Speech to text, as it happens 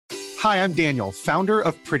Hi, I'm Daniel, founder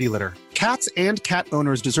of Pretty Litter. Cats and cat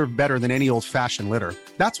owners deserve better than any old-fashioned litter.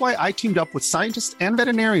 That's why I teamed up with scientists and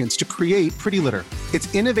veterinarians to create Pretty Litter.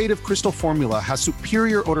 Its innovative crystal formula has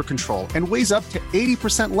superior odor control and weighs up to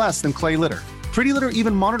 80% less than clay litter. Pretty Litter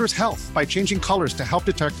even monitors health by changing colors to help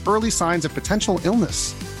detect early signs of potential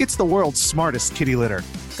illness. It's the world's smartest kitty litter.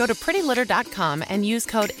 Go to prettylitter.com and use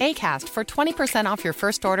code ACAST for 20% off your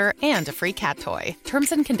first order and a free cat toy.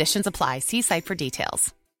 Terms and conditions apply. See site for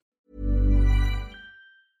details.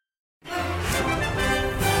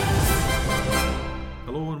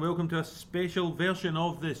 Hello and welcome to a special version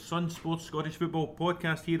of the SunSport's Scottish Football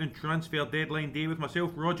Podcast here in Transfer Deadline Day with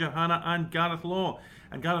myself, Roger Hanna and Gareth Law.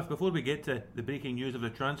 And Gareth, before we get to the breaking news of the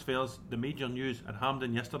transfers, the major news at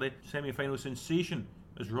Hampden yesterday, semi-final sensation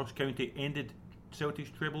as Ross County ended Celtic's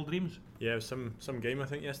treble dreams. Yeah, it was some game I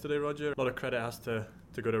think yesterday, Roger. A lot of credit has to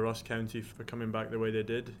go to Ross County for coming back the way they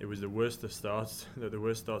did. It was the worst of starts, the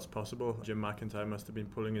worst starts possible. Jim McIntyre must have been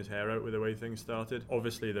pulling his hair out with the way things started.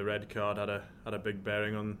 Obviously the red card had a big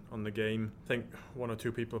bearing on the game. I think one or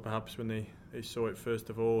two people perhaps when they saw it first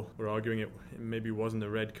of all were arguing it maybe wasn't a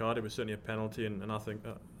red card. It was certainly a penalty, and I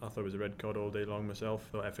thought it was a red card all day long myself.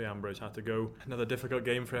 Thought F.A. Ambrose had to go. Another difficult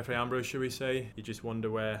game for F.A. Ambrose, should we say. You just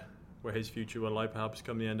wonder where his future will lie perhaps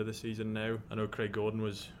come the end of the season now. I know Craig Gordon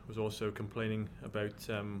was also complaining about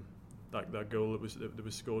that goal that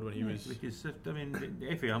was scored when he was... Because, I mean,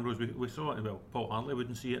 F.A. Ambrose, we saw it, well, Paul Hartley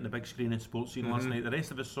wouldn't see it in the big screen in Sports Scene last night. The rest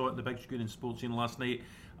of us saw it in the big screen in Sports Scene last night.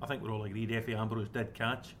 I think we're all agreed F.A. Ambrose did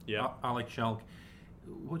catch Alex Schalk.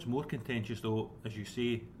 What's more contentious though, as you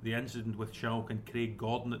say, the incident with Schalk and Craig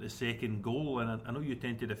Gordon at the second goal, and I know you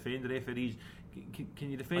tend to defend referees. Can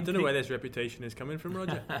you defend? I don't know where this reputation is coming from,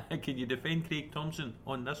 Roger. Can you defend Craig Thompson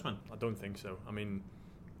on this one? I don't think so. I mean,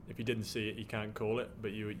 if he didn't see it, he can't call it,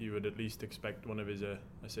 but you would at least expect one of his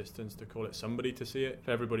assistants to call it, somebody to see it.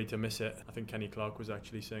 For everybody to miss it, I think Kenny Clark was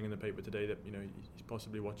actually saying in the paper today that he's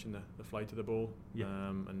possibly watching the flight of the ball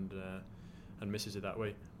and misses it that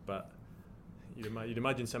way. But you'd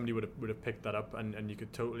imagine somebody would have picked that up, and you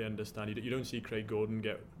could totally understand. You don't see Craig Gordon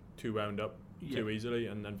get too wound up too easily,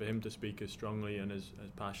 and for him to speak as strongly and as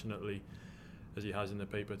passionately as he has in the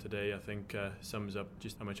paper today, I think sums up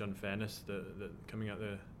just how much unfairness that coming out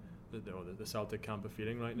the Celtic camp are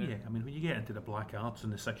feeling right now. Yeah, I mean, when you get into the black arts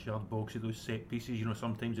and the 6-yard box of those set pieces,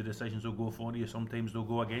 sometimes the decisions will go for you, sometimes they'll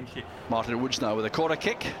go against you. Martin Woods now with a corner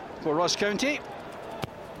kick for Ross County.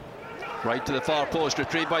 Right to the far post,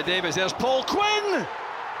 retrieved by Davis. There's Paul Quinn,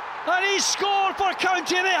 and he's scored for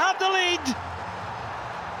County, and they have the lead.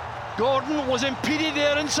 Gordon was impeded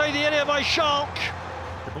there inside the area by Schalk.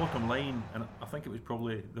 The bottom line, and I think it was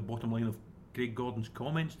probably the bottom line of Craig Gordon's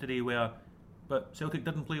comments today, but Celtic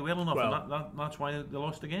didn't play well enough, and that's why they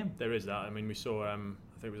lost the game. There is that. I mean, we saw, I think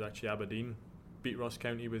it was actually Aberdeen beat Ross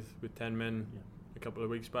County with 10 men a couple of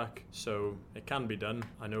weeks back, so it can be done.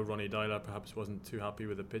 I know Ronnie Dyler perhaps wasn't too happy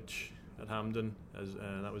with the pitch at Hampden, as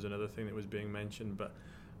that was another thing that was being mentioned, but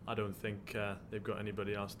I don't think they've got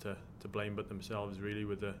anybody else to blame but themselves, really,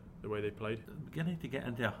 with the way they played. Beginning to get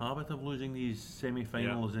into a habit of losing these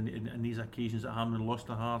semi-finals and these occasions at Hampden. Lost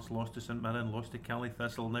to Hearts, lost to St Mirren, lost to Cally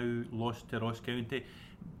Thistle, now lost to Ross County.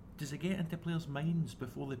 Does it get into players' minds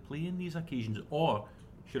before they play in these occasions, or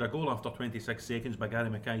should a goal after 26 seconds by Gary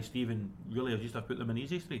Mackay-Steven really just have put them in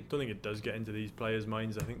easy street? I don't think it does get into these players'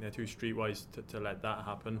 minds. I think they're too streetwise to let that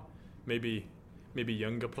happen. Maybe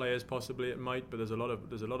younger players possibly it might, but there's a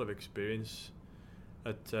lot of experience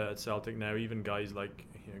at Celtic now. Even guys like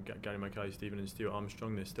Gary Mackay-Steven and Stuart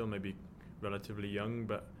Armstrong, they're still maybe relatively young,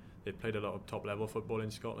 but they've played a lot of top level football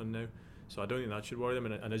in Scotland now. So I don't think that should worry them.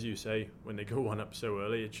 And as you say, when they go one up so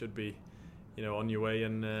early, it should be on your way.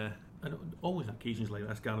 And always occasions like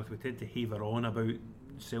this, Gareth, we tend to haver on about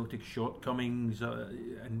Celtic's shortcomings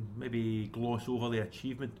and maybe gloss over the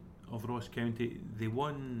achievement of Ross County. They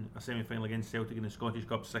won a semi-final against Celtic in the Scottish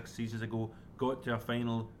Cup 6 seasons ago, got to a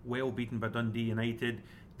final, well beaten by Dundee United.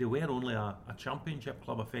 They were only a championship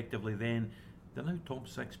club effectively then. They're now top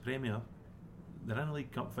 6 Premier. They're in a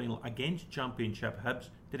League Cup final against championship Hibs.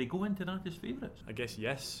 Did he go into that as favourites? I guess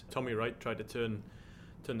yes. Tommy Wright tried to turn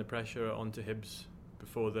the pressure onto Hibs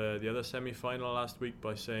before the other semi-final last week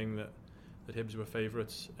by saying that Hibs were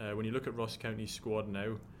favourites. When you look at Ross County's squad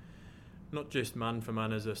now, not just man for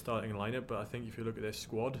man as a starting lineup, but I think if you look at their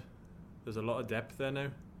squad, there's a lot of depth there now,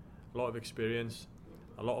 a lot of experience,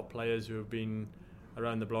 a lot of players who have been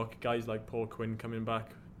around the block. Guys like Paul Quinn coming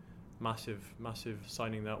back, massive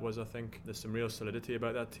signing that was. I think there's some real solidity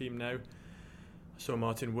about that team now. I saw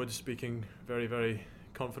Martin Woods speaking very, very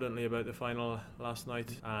confidently about the final last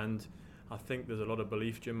night, and I think there's a lot of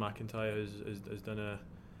belief. Jim McIntyre has done a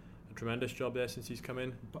a tremendous job there since he's come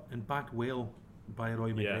in. And backed well by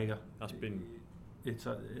Roy McGregor. Yeah, that's been... It's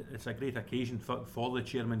a great occasion for the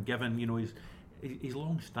chairman, given his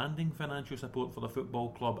long-standing financial support for the football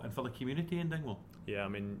club and for the community in Dingwall. Yeah, I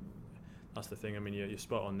mean, that's the thing. I mean, you're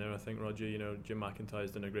spot on there, I think, Roger. Jim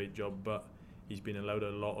McIntyre's done a great job, but he's been allowed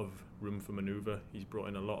a lot of room for manoeuvre. He's brought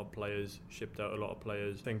in a lot of players, shipped out a lot of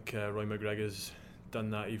players. I think Roy McGregor's done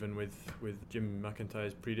that even with Jim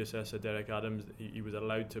McIntyre's predecessor, Derek Adams. He was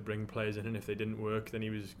allowed to bring players in, and if they didn't work, then he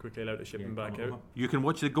was quickly allowed to ship them back out. You can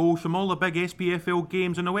watch the goals from all the big SPFL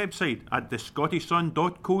games on the website at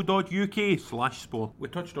thescottishsun.co.uk/sport. We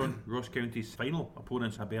touched on Ross County's final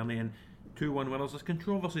opponents, Hibernian. 2-1 winners. There's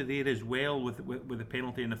controversy there as well with the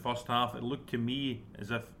penalty in the first half. It looked to me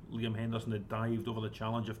as if Liam Henderson had dived over the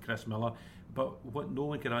challenge of Chris Miller. But what no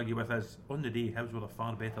one can argue with is, on the day, Hibs were a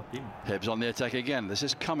far better team. Hibs on the attack again. This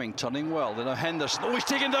is Cumming turning well. Then now Henderson. Oh, he's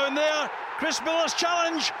taken down there. Chris Miller's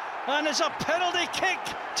challenge. And it's a penalty kick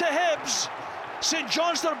to Hibs. St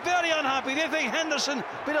John's are very unhappy. They think Henderson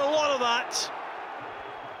made a lot of that.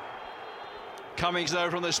 Cummings now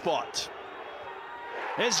from the spot.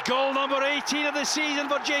 It's goal number 18 of the season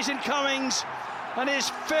for Jason Cummings, and his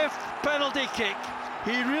 5th penalty kick.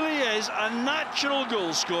 He really is a natural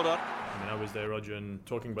goal scorer. I mean, I was there, Roger, and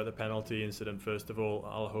talking about the penalty incident, first of all,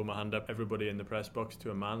 I'll hold my hand up. Everybody in the press box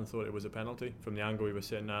to a man thought it was a penalty. From the angle we were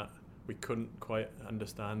sitting at, we couldn't quite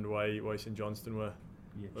understand why St Johnstone were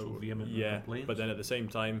so vehement. But then at the same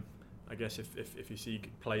time, I guess if you see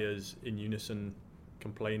players in unison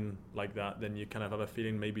complain like that, then you kind of have a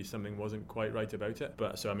feeling maybe something wasn't quite right about it.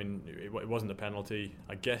 But so I mean, it wasn't a penalty.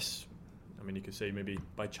 I guess, I mean, you could say maybe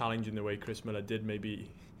by challenging the way Chris Miller did,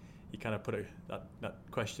 maybe he kind of put that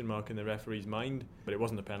question mark in the referee's mind. But it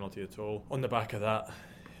wasn't a penalty at all. On the back of that,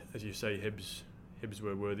 as you say, Hibs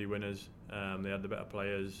were worthy winners. They had the better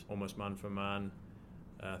players, almost man for man.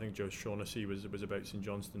 I think Joe Shaughnessy was about St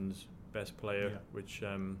Johnstone's best player, which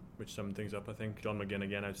summed things up. I think John McGinn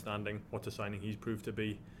again outstanding. What a signing he's proved to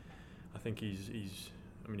be. I think he's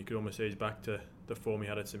I mean, you could almost say he's back to the form he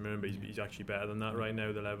had at St Mirren, but he's actually better than that right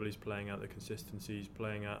now. The level he's playing at, the consistency he's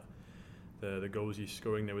playing at, the goals he's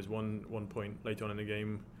scoring. There was one point late on in the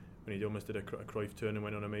game when he almost did a Cruyff turn and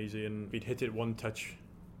went on amazing, and if he'd hit it one touch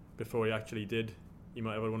before he actually did, he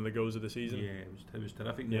might have had one of the goals of the season. Yeah, it was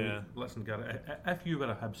terrific. Now, listen, Gareth, if you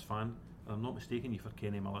were a Hibs fan, and I'm not mistaking you for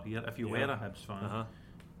Kenny Miller here, if you were a Hibs fan,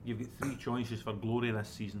 you've got 3 choices for glory this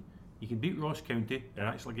season. You can beat Ross County and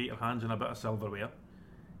actually get your hands on a bit of silverware.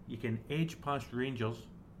 You can edge past Rangers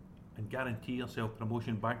and guarantee yourself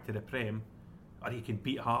promotion back to the Prem, or you can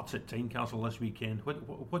beat Hearts at Tynecastle this weekend.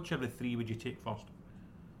 Which of the 3 would you take first?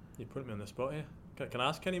 You put me on the spot here. Can I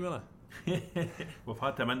ask Kenny Miller? We've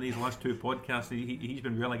had him in these last 2 podcasts. He's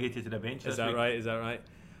been relegated to the bench. Is that right?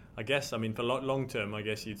 I guess, I mean, for long term, I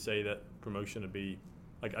guess you'd say that promotion would be,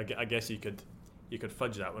 like, I guess you could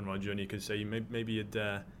fudge that one, Roger, and you could say maybe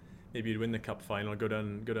you'd win the cup final, go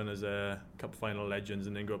down as a cup final legends,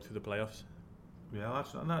 and then go up through the playoffs. Yeah,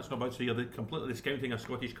 that's not bad. So you're completely discounting a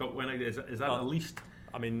Scottish Cup winner. Is that at least?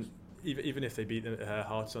 I mean, even if they beat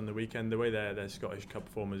Hearts on the weekend, the way their Scottish Cup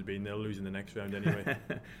form has been, they'll lose in the next round anyway.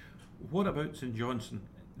 What about St Johnstone?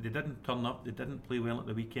 They didn't turn up, they didn't play well at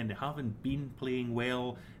the weekend, they haven't been playing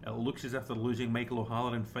well. It looks as if they're losing Michael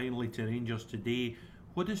O'Halloran finally to Rangers today.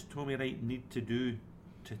 What does Tommy Wright need to do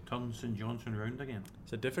to turn St Johnstone round again?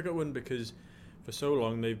 It's a difficult one because for so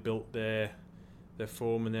long they've built their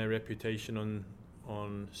form and their reputation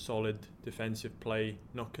on solid defensive play,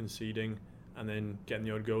 not conceding, and then getting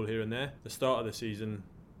the odd goal here and there. The start of the season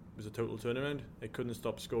was a total turnaround. They couldn't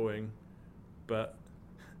stop scoring, but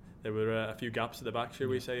there were a few gaps at the back, shall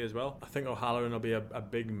we say, as well. I think O'Halloran will be a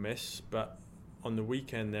big miss, but on the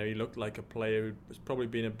weekend there he looked like a player who was probably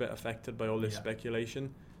being a bit affected by all this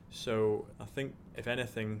speculation. So I think, if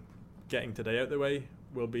anything, getting today out the way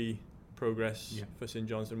will be progress for St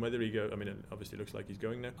Johnstone. Whether he goes, I mean, it obviously looks like he's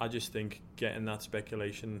going now. I just think getting that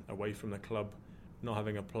speculation away from the club, not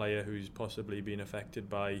having a player who's possibly been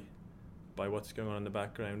affected by what's going on in the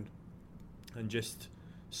background, and just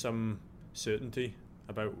some certainty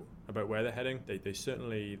about where they're heading. They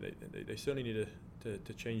certainly need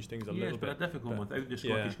to change things a little bit. It's been a difficult one without the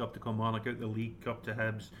Scottish Cup to come on, without the League Cup to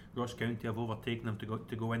Hibs. Ross County have overtaken them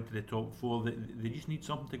to go into the top 4. They just need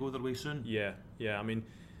something to go their way soon. Yeah. I mean,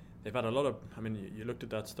 they've had a lot of. I mean, you looked at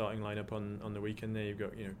that starting lineup on the weekend there. You've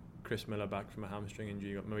got Chris Miller back from a hamstring injury.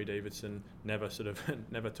 You've got Murray Davidson never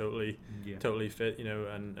totally fit.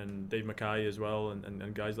 And Dave Mackay as well,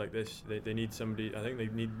 and guys like this. They need somebody. I think they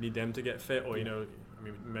need them to get fit. Or I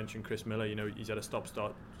mean, we mentioned Chris Miller. He's had a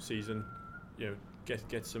stop-start season. Get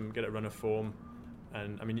a run of form,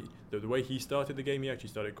 And I mean, the way he started the game, he actually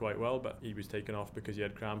started quite well, but he was taken off because he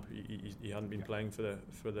had cramp. He hadn't been playing for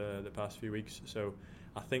the past few weeks. So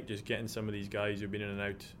I think just getting some of these guys who've been in and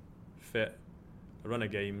out fit, a run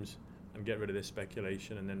of games, and get rid of this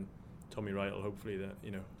speculation, and then Tommy Wright will hopefully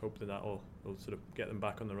hope that'll sort of get them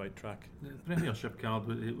back on the right track. The Premiership card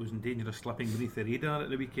was in danger of slipping beneath the radar at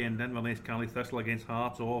the weekend. Inverness Cali Thistle against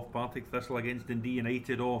Hearts off, Partick Thistle against Dundee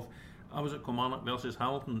United off. I was at Kilmarnock versus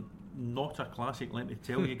Hamilton. Not a classic, let me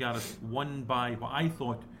tell you, Gareth. Won by what I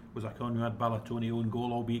thought was a Conrad Balatoni own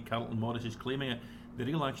goal, albeit Carlton Morris is claiming it. The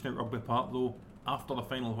real action at Rugby Park, though, after the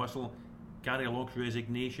final whistle, Gary Locke's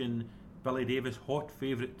resignation, Billy Davis, hot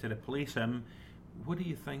favourite to replace him. What do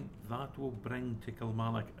you think that will bring to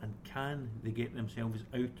Kilmarnock, and can they get themselves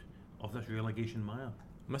out of this relegation mire?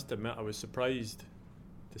 I must admit, I was surprised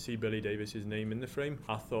to see Billy Davis's name in the frame.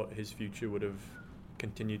 I thought his future would have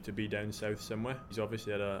continued to be down south somewhere. He's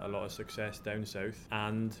obviously had a lot of success down south,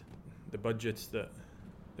 and the budgets that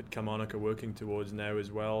Kilmarnock are working towards now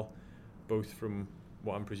as well, both from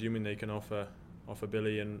what I'm presuming they can offer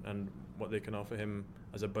Billy and what they can offer him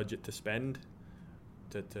as a budget to spend.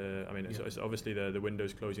 It's obviously the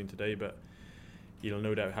window's closing today, but he'll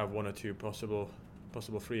no doubt have one or two possible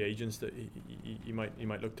free agents that he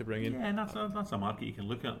might look to bring in. Yeah, and that's a market you can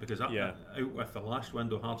look at, because out with the last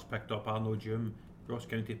window, Hearts picked up Arno Jim, Ross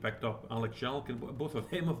County picked up Alex Schalk, and both of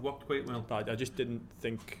them have worked quite well. But I just didn't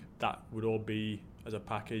think that would all be, as a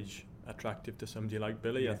package, attractive to somebody like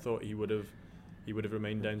Billy. I thought he would have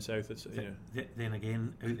remained down south. Then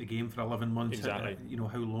again, out the game for 11 months. Exactly.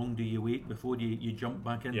 How long do you wait before you jump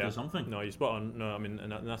back into something? No, you're spot on. No, I mean,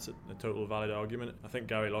 and that's a total valid argument. I think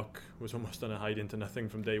Gary Locke was almost on a hide into nothing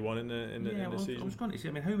from day one in the season. I was going to say,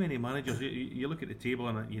 I mean, how many managers? You look at the table,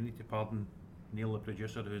 and you need to pardon Neil, the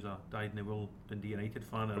producer, who's a dyed-in-the-wool Dundee United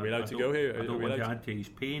fan. Are we allowed to go here? I don't want to add to his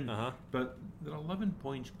pain, but they're 11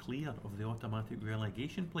 points clear of the automatic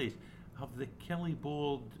relegation place. Have the Kelly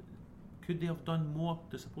board? Could they have done more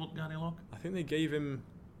to support Gary Locke? I think they gave him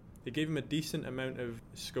a decent amount of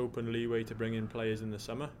scope and leeway to bring in players in the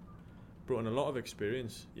summer. Brought in a lot of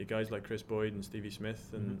experience. Your guys like Chris Boyd and Stevie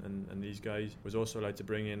Smith and these guys. Was also allowed to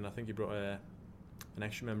bring in, I think he brought an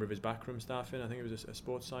extra member of his backroom staff in. I think it was a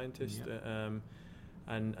sports scientist.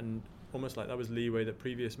 And almost like that was leeway that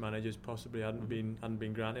previous managers possibly hadn't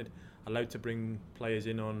been granted. Allowed to bring players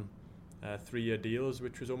in on 3-year deals,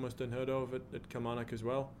 which was almost unheard of at Kilmarnock as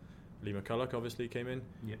well. Lee McCulloch obviously came in.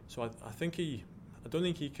 So I don't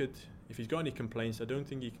think he could, if he's got any complaints, I don't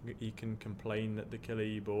think he can complain that the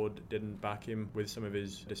Killie board didn't back him with some of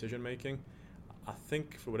his decision making. I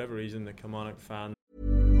think for whatever reason the Kilmarnock fans.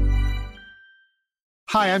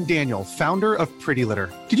 Hi, I'm Daniel, founder of Pretty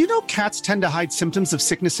Litter. Did you know cats tend to hide symptoms of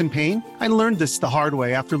sickness and pain? I learned this the hard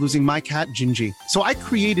way after losing my cat, Gingy. So I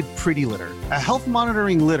created Pretty Litter, a health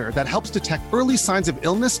monitoring litter that helps detect early signs of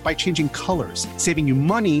illness by changing colors, saving you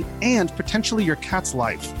money and potentially your cat's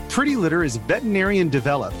life. Pretty Litter is veterinarian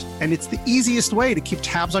developed, and it's the easiest way to keep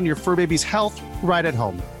tabs on your fur baby's health right at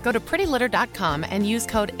home. Go to prettylitter.com and use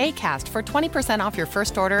code ACAST for 20% off your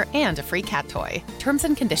first order and a free cat toy. Terms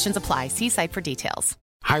and conditions apply. See site for details.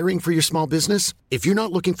 Hiring for your small business? If you're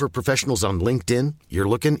not looking for professionals on LinkedIn, you're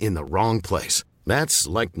looking in the wrong place. That's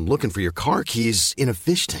like looking for your car keys in a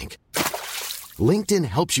fish tank. LinkedIn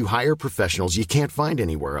helps you hire professionals you can't find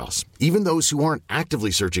anywhere else, even those who aren't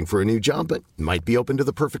actively searching for a new job but might be open to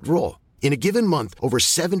the perfect role. In a given month, over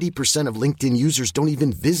 70% of LinkedIn users don't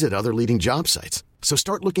even visit other leading job sites. So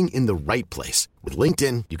start looking in the right place. With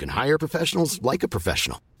LinkedIn, you can hire professionals like a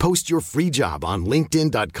professional. Post your free job on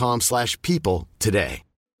linkedin.com/people today.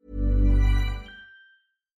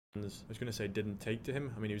 I was going to say didn't take to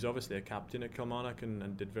him. I mean, he was obviously a captain at Kilmarnock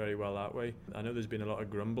and did very well that way. I know there's been a lot of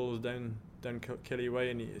grumbles down Killie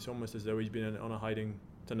way, and it's almost as though he's been on a hiding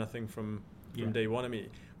to nothing from day one. I mean,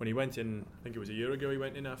 when he went in, I think it was a year ago, he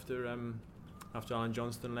went in after Alan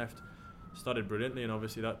Johnston left. Started brilliantly, and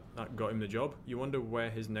obviously that got him the job. You wonder where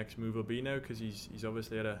his next move will be now, because he's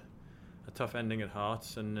obviously had a tough ending at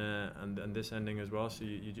Hearts and this ending as well. So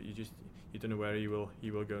you don't know where he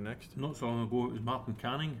will go next. Not so long ago, it was Martin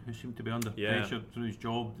Canning who seemed to be under pressure through his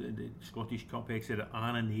job. The Scottish Cup exit at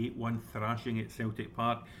Annan, the 8-1 thrashing at Celtic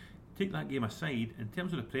Park. Take that game aside, in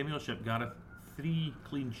terms of the Premiership, Gareth, 3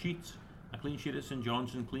 clean sheets. A clean sheet at St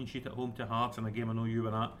Johnstone, clean sheet at home to Hearts, and a game I know you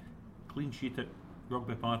were at, clean sheet at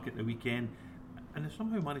Rugby Park at the weekend, and they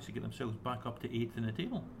somehow managed to get themselves back up to 8th in the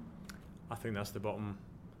table. I think that's the bottom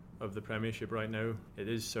of the Premiership right now. It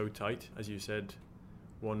is so tight, as you said.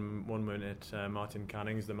 One minute, Martin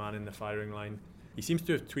Canning's the man in the firing line. He seems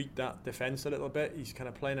to have tweaked that defence a little bit. He's kind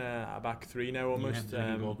of playing a back three now almost.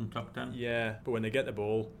 Gordon tucked in. Yeah, but when they get the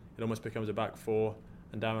ball, it almost becomes a back four,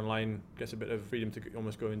 and down the line gets a bit of freedom to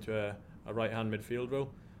almost go into a right-hand midfield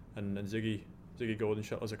role, and Ziggy Gordon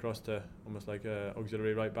shuttles across to almost like a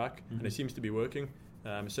auxiliary right back, and it seems to be working.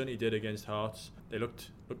 It certainly did against Hearts. They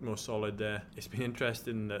looked more solid there. It's been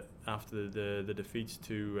interesting that after the defeats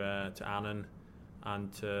to Annan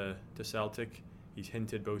and to Celtic, he's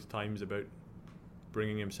hinted both times about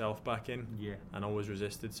bringing himself back in, and always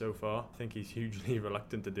resisted so far. I think he's hugely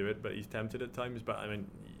reluctant to do it, but he's tempted at times. But I mean,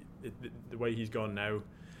 the way he's gone now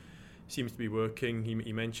seems to be working.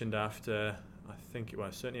 He mentioned after, I think it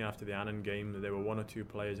was certainly after the Annan game, that there were one or two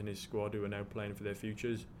players in his squad who are now playing for their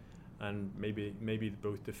futures, and maybe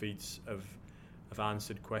both defeats have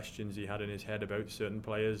answered questions he had in his head about certain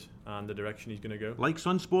players and the direction he's going to go. Like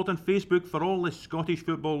SunSport on Facebook for all the Scottish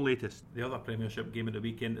football latest. The other Premiership game at the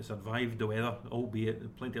weekend that survived the weather,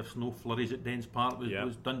 albeit plenty of snow flurries at Dens Park,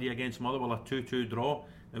 was Dundee against Motherwell, a 2-2 draw.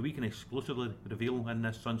 Now we can exclusively reveal in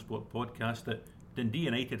this SunSport podcast that Dundee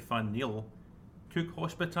United fan Neil took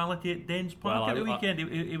hospitality at Dens Park at the weekend.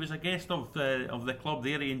 He was a guest of the club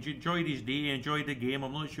there. He enjoyed his day, he enjoyed the game.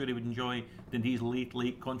 I'm not sure he would enjoy Dundee's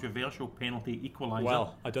late controversial penalty equaliser.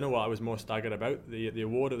 Well, I don't know what I was more staggered about, the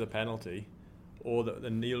award of the penalty, or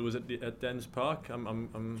that Neil was at Dens Park.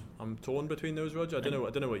 I'm torn between those, Roger. I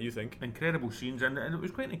don't know what you think. Incredible scenes, and it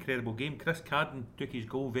was quite an incredible game. Chris Cadden took his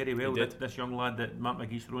goal very well. This young lad that Mark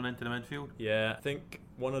McGee's thrown into the midfield. Yeah, I think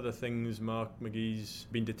one of the things Mark McGee's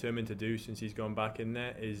been determined to do since he's gone back in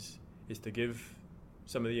there is to give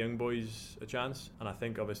some of the young boys a chance, and I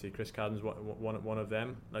think obviously Chris Cadden's one of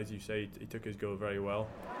them. As you say, he took his goal very well.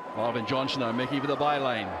 Marvin Johnson now making for the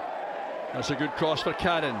byline. That's a good cross for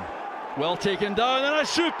Cadden. Well taken down, and a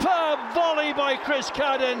superb volley by Chris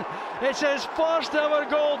Cadden. It's his first ever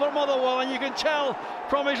goal for Motherwell, and you can tell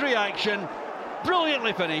from his reaction,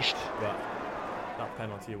 brilliantly finished. But that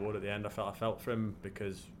penalty award at the end, I felt for him,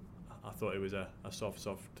 because I thought it was a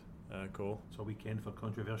soft call. It's a weekend for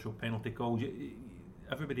controversial penalty calls.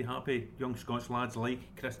 Everybody happy? Young Scots lads like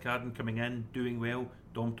Chris Cadden coming in, doing well.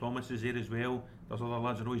 Dom Thomas is there as well. There's other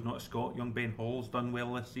lads. I know he's not a Scot. Young Ben Hall's done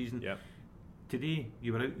well this season. Yep. Today,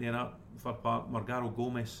 you were out there at Fir Park. Margaro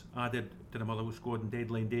Gomez added to the Motherwell squad on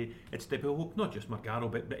deadline day. It's to be hoped, not just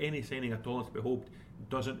Margaro, but any signing at all, it's to be hoped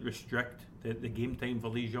doesn't restrict the game time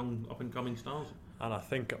for these young up-and-coming stars. And I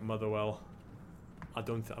think at Motherwell, I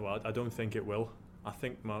don't think it will. I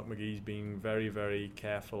think Mark McGee's being very, very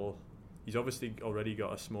careful. He's obviously already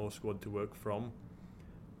got a small squad to work from,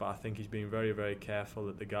 but I think he's being very, very careful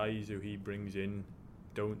that the guys who he brings in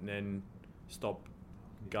don't then stop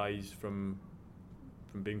guys from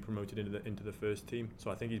being promoted into the first team.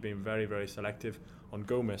 So I think he's been very, very selective. On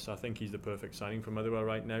Gomez, I think he's the perfect signing for Motherwell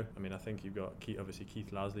right now. I mean, I think you've got Keith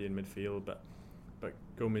Lasley in midfield, but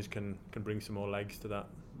Gomez can bring some more legs to that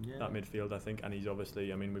midfield, I think. And he's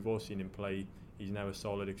obviously, I mean, we've all seen him play. He's now a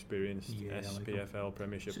solid, experienced SPFL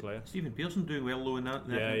Premiership player. Stephen Pearson doing well though in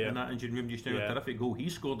that engine room just now. A terrific goal he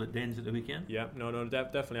scored at Dens at the weekend. Yeah, no,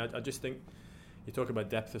 definitely. I just think, you talk about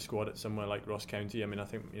depth of squad at somewhere like Ross County. I mean, I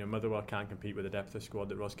think Motherwell can't compete with the depth of squad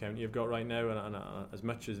that Ross County have got right now. And as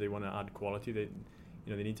much as they want to add quality, they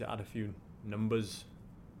need to add a few numbers,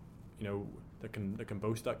 that can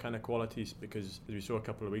boast that kind of qualities. Because as we saw a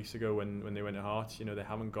couple of weeks ago when they went to Hearts, they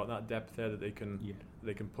haven't got that depth there that they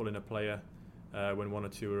can pull in a player when one or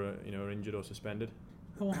two are injured or suspended.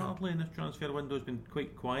 Paul Hartley in this transfer window has been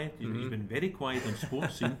quite quiet. He's been very quiet on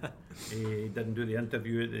sports scene. He didn't do the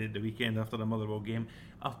interview at the weekend after the Motherwell game.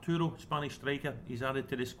 Arturo, Spanish striker, he's added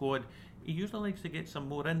to the squad. He usually likes to get some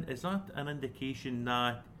more in. Is that an indication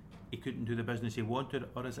that he couldn't do the business he wanted,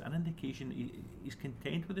 or is it an indication he's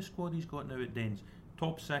content with the squad he's got now at Dens?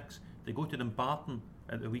 Top six, they go to Dumbarton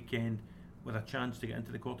at the weekend with a chance to get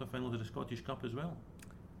into the quarterfinals of the Scottish Cup as well.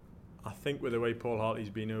 I think with the way Paul Hartley's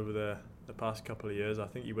been over the past couple of years, I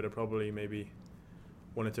think he would have probably maybe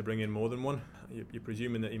wanted to bring in more than one. You're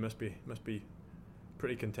presuming that he must be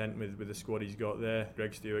pretty content with the squad he's got there.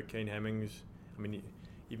 Greg Stewart, Kane Hemmings. I mean,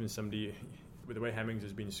 even somebody with the way Hemmings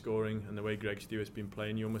has been scoring and the way Greg Stewart's been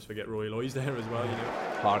playing, you almost forget Roy Loy's there as well.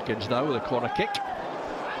 Harkins now with a corner kick.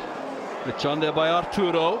 Returned there by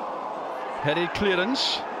Arturo. Headed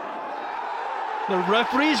clearance. The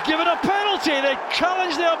referee's given a penalty. The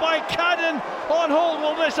challenge there by Cadden on hold.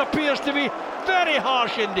 Well, this appears to be very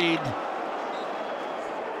harsh indeed.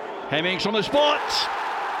 Hemmings on the spot.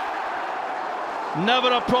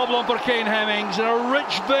 Never a problem for Kane Hemmings, in a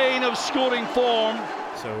rich vein of scoring form.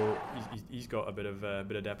 So he's got a bit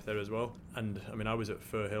of depth there as well. And I mean, I was at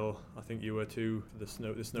Firhill. I think you were too. The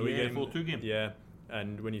snowy game. 4-2 game. Yeah,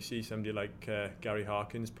 and when you see somebody like Gary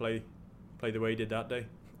Harkins play the way he did that day,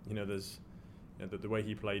 there's. The way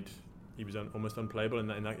he played he was almost unplayable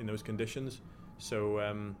in those conditions.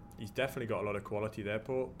 So he's definitely got a lot of quality there,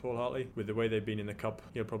 Paul Hartley. With the way they've been in the Cup,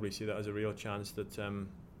 he'll probably see that as a real chance that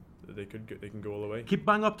they can go all the way. Keep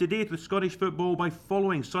bang up to date with Scottish football by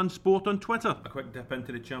following SunSport on Twitter. A quick dip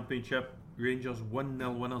into the Championship. Rangers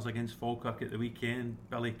 1-0 winners against Falkirk at the weekend.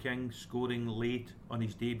 Billy King scoring late on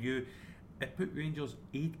his debut. It put Rangers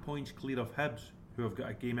 8 points clear of Hibs, who have got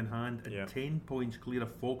a game in hand, and 10 points clear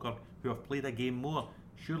of Falkirk, who have played a game more.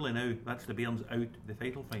 Surely now that's the Bairns out the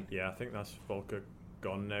title fight. Yeah, I think that's Falkirk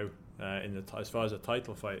gone now. As far as the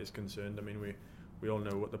title fight is concerned, I mean we all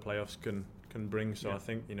know what the playoffs can bring. So I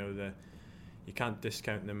think you can't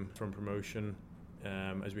discount them from promotion.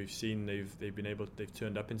 As we've seen, they've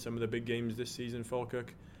turned up in some of the big games this season.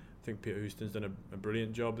 Falkirk. I think Peter Houston's done a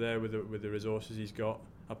brilliant job there with the resources he's got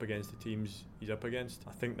up against the teams he's up against.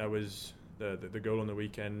 I think that was the goal on the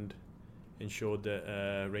weekend. Ensured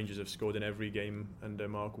that Rangers have scored in every game under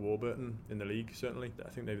Mark Warburton in the league. Certainly, I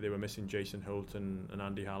think they were missing Jason Holt and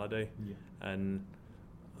Andy Halliday, and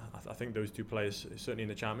I think those two players, certainly in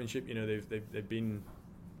the Championship, they've been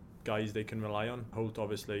guys they can rely on. Holt,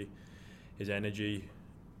 obviously, his energy,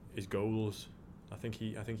 his goals. I think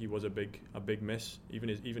he was a big miss.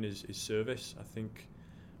 Even his service. I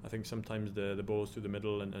think sometimes the balls through the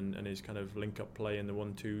middle and his kind of link up play in the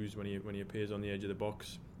 1-2s when he appears on the edge of the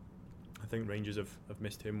box. I think Rangers have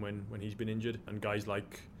missed him when he's been injured, and guys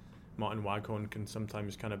like Martin Waghorn can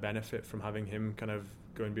sometimes kind of benefit from having him kind of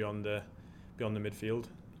going beyond the midfield.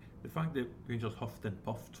 The fact that Rangers huffed and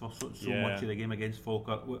puffed for so much of the game against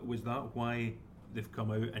Falkirk, was that why they've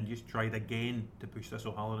come out and just tried again to push this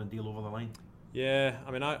O'Halloran deal over the line? Yeah,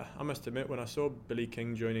 I mean, I must admit, when I saw Billy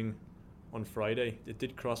King joining on Friday, it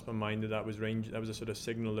did cross my mind that was a sort of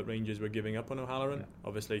signal that Rangers were giving up on O'Halloran. Yeah.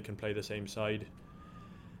 Obviously, he can play the same side.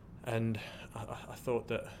 And I thought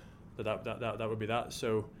that would be that.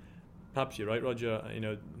 So perhaps you're right, Roger.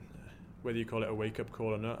 Whether you call it a wake-up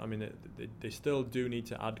call or not, I mean, they still do need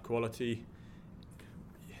to add quality.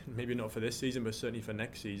 Maybe not for this season, but certainly for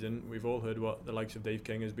next season. We've all heard what the likes of Dave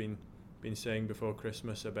King has been saying before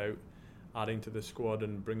Christmas about adding to the squad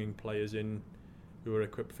and bringing players in who are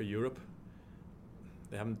equipped for Europe.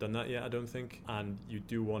 They haven't done that yet, I don't think. And you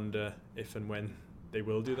do wonder if and when they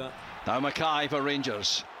will do that. Now Mackay for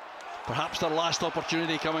Rangers. Perhaps their last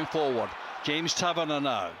opportunity coming forward. James Taverner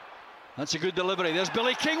now. That's a good delivery. There's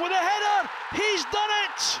Billy King with a header. He's done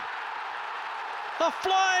it! A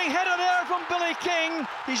flying header there from Billy King.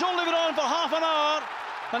 He's only been on for half an hour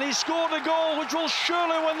and he's scored a goal which will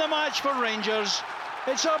surely win the match for Rangers.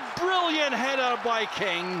 It's a brilliant header by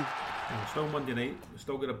King. Still Monday night. We've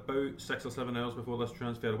still got about 6 or 7 hours before this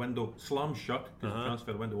transfer window slams shut. Because the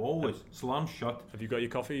transfer window always slams shut. Have you got your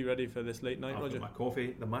coffee ready for this late night, Roger? I've got my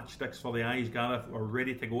coffee, the matchsticks for the eyes, Gareth. We're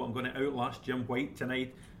ready to go. I'm going to outlast Jim White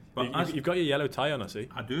tonight. But you've got your yellow tie on, I see.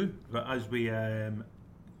 I do. But as we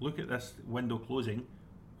look at this window closing,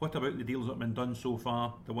 what about the deals that have been done so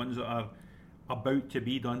far? The ones that are about to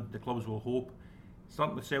be done, the clubs will hope.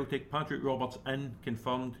 Starting with Celtic, Patrick Roberts in,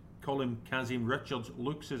 confirmed. Colin Kazim Richards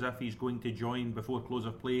looks as if he's going to join before close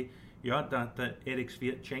of play. You had that Eric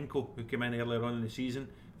Sviatchenko who came in earlier on in the season.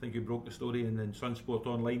 I think you broke the story in SunSport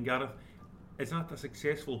Online, Gareth. Is that a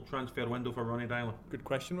successful transfer window for Ronnie Dyler? Good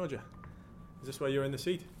question, Roger. Is this why you're in the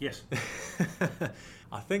seat? Yes.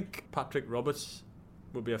 I think Patrick Roberts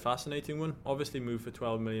will be a fascinating one. Obviously moved for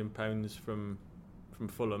 £12 million from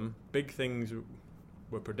Fulham. Big things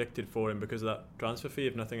were predicted for him because of that transfer fee,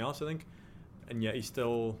 if nothing else, I think. And yet he's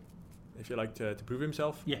still, if you like, to prove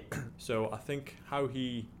himself. Yeah. So I think how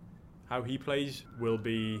he plays will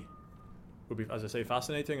be, as I say,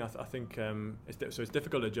 fascinating. I think it's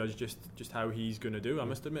difficult to judge just how he's going to do. I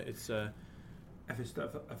must admit, it's.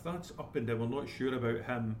 If that's up and down, we're not sure about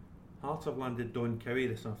him. Hearts have landed Don Cowie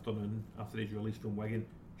this afternoon after he's released from Wigan.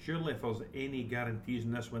 Surely, if there's any guarantees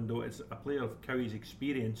in this window, it's a player of Cowie's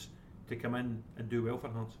experience to come in and do well for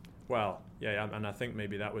Hearts. Well, yeah, and I think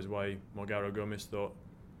maybe that was why Morgaro Gomez thought,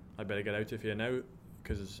 I'd better get out of here now,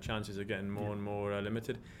 because his chances are getting more and more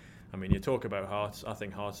limited. I mean, you talk about Hearts. I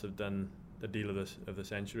think Hearts have done the deal of the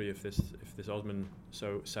century. If this Osman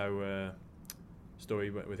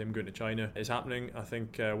story with him going to China is happening, I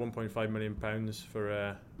think £1.5 million for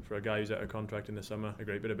a guy who's out of contract in the summer, a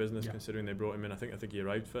great bit of business considering they brought him in. I think he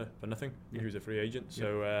arrived for nothing. He was a free agent.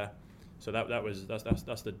 So that's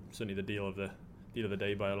certainly the deal of the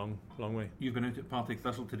day by a long way. You've been out at Partick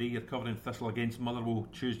Thistle today. You're covering Thistle against Motherwell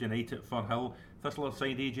Tuesday night at Firhill. Thistle have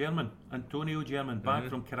signed Antonio German, back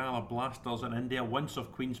from Kerala Blasters in India, once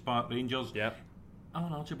of Queen's Park Rangers. Yep.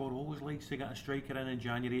 Alan Archibald always likes to get a striker in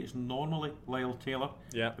January. It's normally Lyle Taylor,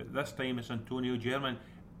 but this time it's Antonio German.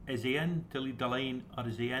 Is he in to lead the line, or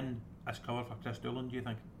is he in as cover for Chris Doolan, do you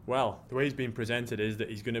think? Well, the way he's been presented is that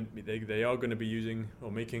they are going to be using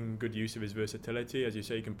or making good use of his versatility. As you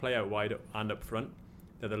say, he can play out wide and up front.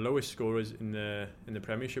 They're the lowest scorers in the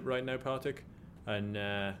Premiership right now, Partick,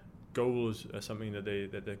 and goals are something that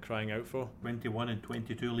they're crying out for. 21 and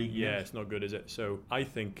 22 league Yeah, games. it's not good, is it? So I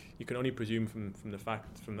think you can only presume from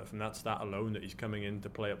that stat alone that he's coming in to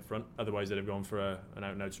play up front. Otherwise, they'd have gone for an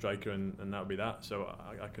out-and-out striker, and that would be that. So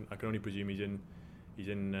I can only presume he's in.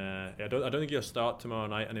 I don't think he'll start tomorrow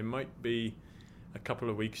night, and it might be a couple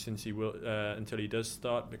of weeks until he does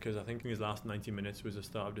start, because I think his last 90 minutes was the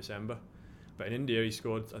start of December. But in India, he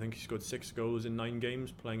scored 6 goals in 9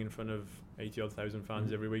 games, playing in front of 80,000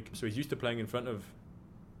 fans every week. So he's used to playing in front of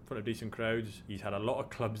decent crowds. He's had a lot of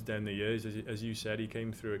clubs down the years. As you said, he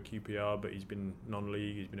came through at QPR, but he's been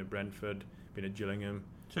non-league. He's been at Brentford, been at Gillingham.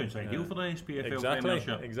 Sounds ideal for the SPFL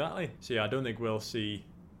Premiership. Exactly. So yeah, I don't think we'll see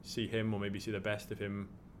him, or maybe see the best of him,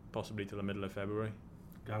 possibly till the middle of February.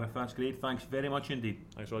 Gareth, that's great. Thanks very much indeed.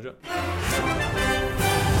 Thanks, Roger.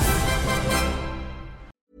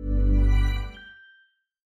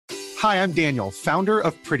 Hi, I'm Daniel, founder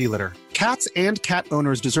of Pretty Litter. Cats and cat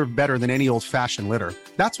owners deserve better than any old-fashioned litter.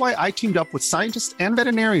 That's why I teamed up with scientists and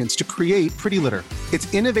veterinarians to create Pretty Litter.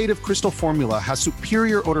 Its innovative crystal formula has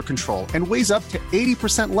superior odor control and weighs up to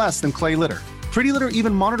 80% less than clay litter. Pretty Litter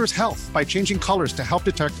even monitors health by changing colors to help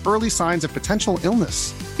detect early signs of potential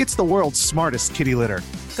illness. It's the world's smartest kitty litter.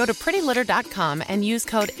 Go to prettylitter.com and use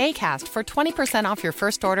code ACAST for 20% off your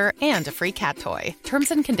first order and a free cat toy. Terms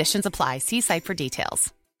and conditions apply. See site for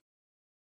details.